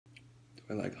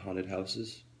I like haunted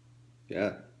houses.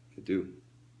 Yeah, I do.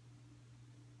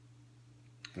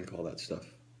 I like all that stuff.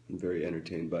 I'm very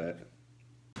entertained by it.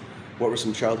 What were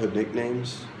some childhood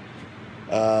nicknames?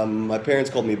 My parents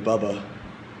called me Bubba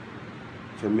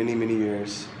for many, many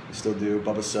years. I still do.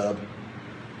 Bubba Sub.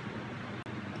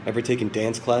 Ever taken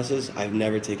dance classes? I've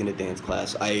never taken a dance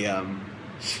class. I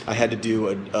had to do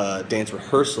a dance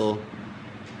rehearsal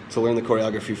to learn the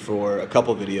choreography for a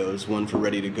couple videos. One for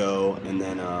Ready to Go, and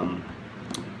then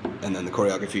the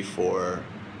choreography for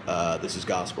This Is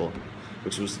Gospel,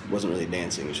 which wasn't really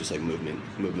dancing. It was just like movement,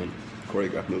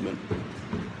 choreographed movement.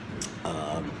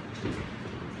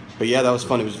 But yeah, that was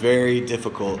fun. It was very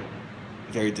difficult,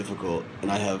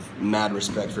 and I have mad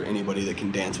respect for anybody that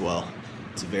can dance well.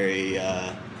 It's a very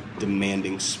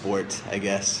demanding sport, I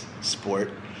guess.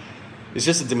 It's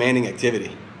just a demanding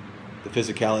activity. The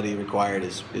physicality required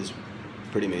is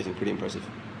pretty amazing, pretty impressive.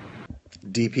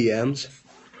 DPMs?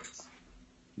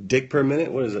 Dick per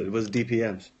minute? What is it? What's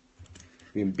DPMs?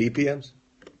 You mean BPMs?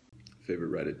 Favorite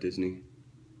ride at Disney?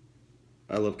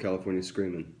 I love California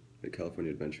Screamin' at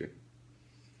California Adventure.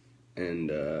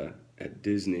 And at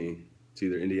Disney, it's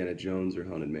either Indiana Jones or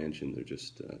Haunted Mansion. They're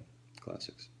just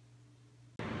classics.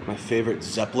 My favorite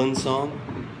Zeppelin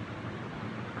song?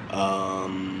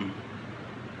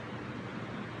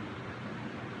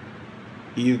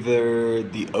 Either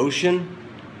The Ocean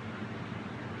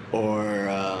or,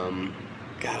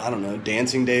 God, I don't know,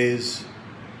 Dancing Days,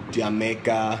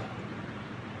 Jamaica,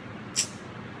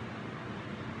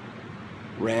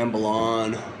 Ramble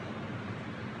On.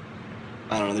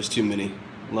 I don't know, there's too many.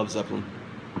 Love Zeppelin.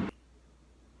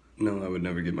 No, I would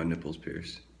never get my nipples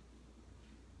pierced.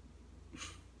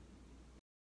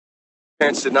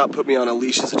 Parents did not put me on a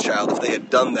leash as a child. If they had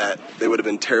done that, they would have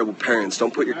been terrible parents.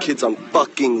 Don't put your kids on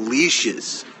fucking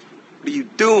leashes. What are you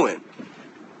doing?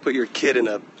 Put your kid in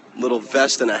a little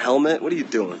vest and a helmet? What are you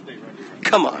doing?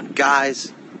 Come on,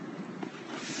 guys.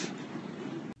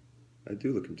 I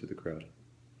do look into the crowd.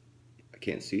 I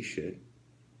can't see shit.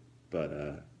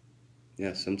 But,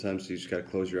 yeah, sometimes you just gotta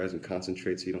close your eyes and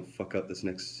concentrate so you don't fuck up this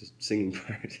next singing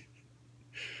part.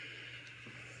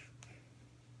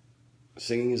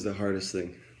 Singing is the hardest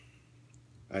thing,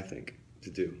 I think,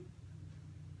 to do.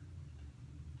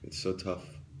 It's so tough.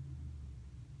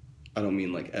 I don't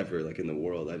mean like ever, like in the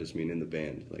world, I just mean in the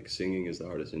band. Like singing is the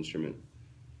hardest instrument.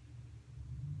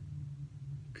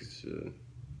 Because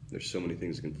there's so many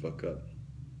things that can fuck up.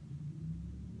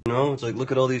 You know, it's like,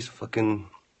 look at all these fucking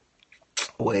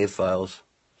WAV files.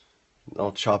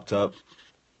 All chopped up.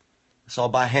 It's all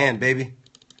by hand, baby.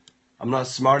 I'm not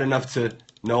smart enough to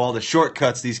know all the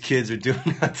shortcuts these kids are doing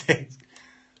nowadays.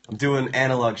 I'm doing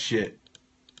analog shit.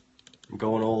 I'm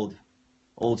going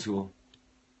old school.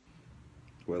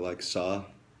 Do I like Saw?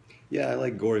 Yeah, I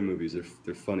like gory movies.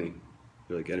 They're funny.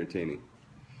 They're like entertaining.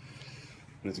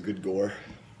 When it's good gore,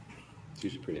 it's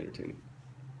usually pretty entertaining.